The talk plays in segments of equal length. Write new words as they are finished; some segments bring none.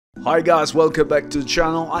Hi guys, welcome back to the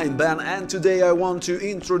channel. I'm Ben and today I want to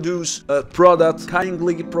introduce a product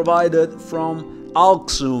kindly provided from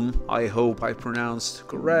Alxum, I hope I pronounced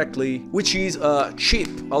correctly, which is a cheap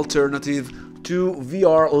alternative to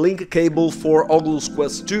VR link cable for Oculus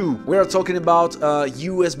Quest 2. We are talking about a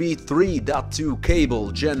USB 3.2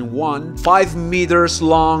 cable Gen 1, 5 meters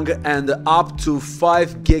long and up to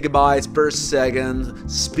 5 gigabytes per second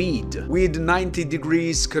speed with 90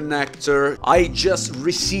 degrees connector. I just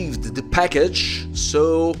received the package,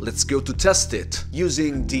 so let's go to test it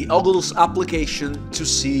using the Oculus application to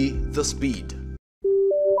see the speed.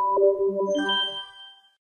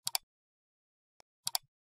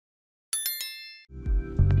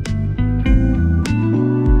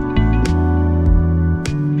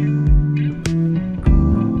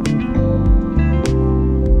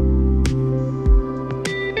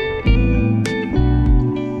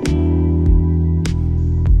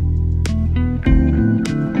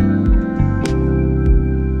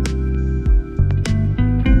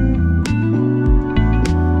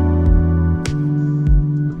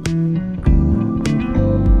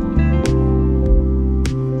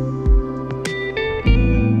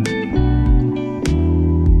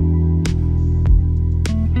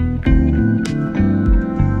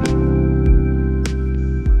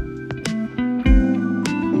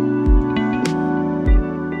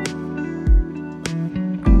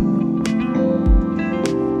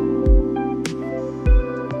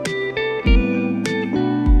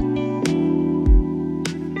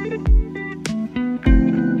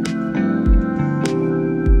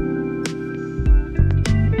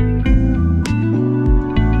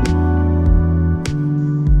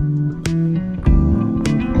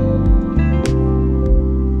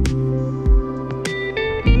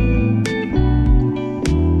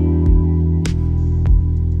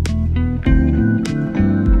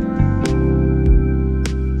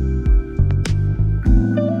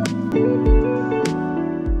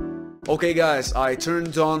 Okay guys, I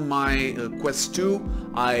turned on my Quest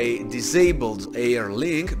 2, I disabled Air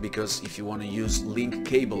Link, because if you want to use link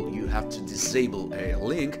cable you have to disable Air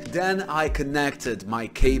Link. Then I connected my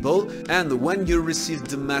cable, and when you receive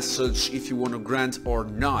the message if you want to grant or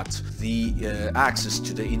not the access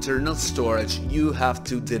to the internal storage, you have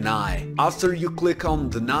to deny. After you click on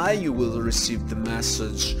deny, you will receive the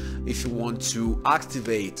message if you want to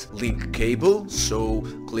activate link cable, so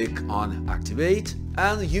click on activate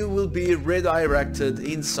and you will be redirected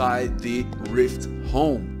inside the Rift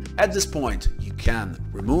Home. At this point you can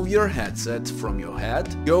remove your headset from your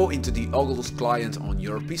head, go into the Oculus client on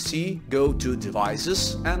your PC, go to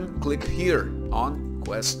devices and click here on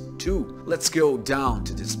Quest 2. Let's go down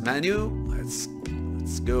to this menu, let's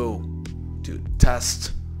go to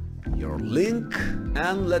test your link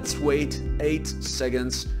and let's wait 8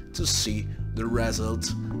 seconds to see the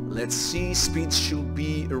result. Let's see, speed should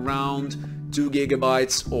be around 2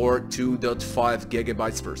 gigabytes or 2.5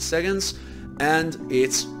 gigabytes per second, and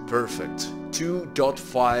it's perfect.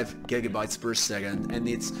 2.5 gigabytes per second, and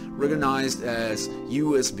it's recognized as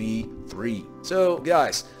USB 3. So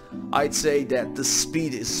guys, I'd say that the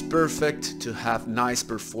speed is perfect to have nice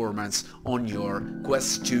performance on your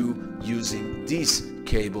Quest 2 using this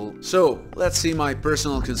cable. So let's see my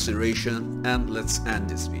personal consideration and let's end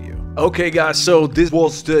this video. Okay guys, so this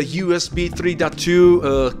was the USB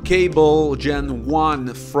 3.2 cable Gen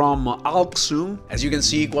 1 from Alxum. As you can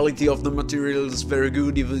see, quality of the material is very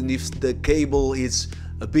good, even if the cable is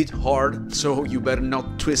a bit hard, so you better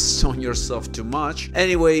not twist on yourself too much.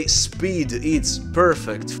 Anyway, speed, it's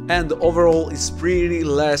perfect, and overall it's pretty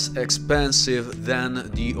less expensive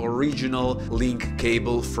than the original link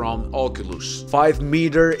cable from Oculus. 5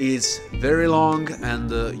 meter is very long,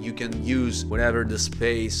 and you can use whatever the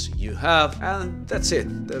space you have, and that's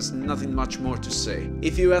it. There's nothing much more to say.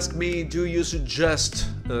 If you ask me, do you suggest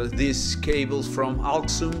this cable from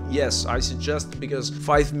Alxum? Yes, I suggest, because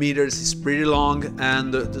 5 meters is pretty long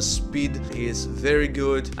and the speed is very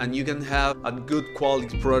good, and you can have a good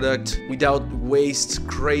quality product without waste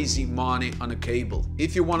crazy money on a cable.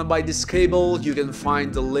 If you want to buy this cable, you can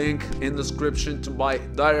find the link in the description to buy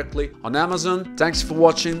directly on Amazon. Thanks for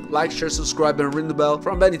watching, like, share, subscribe and ring the bell.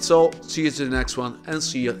 From Ben, it's all. See you to the next one and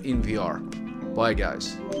see you in VR. Bye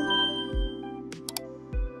guys.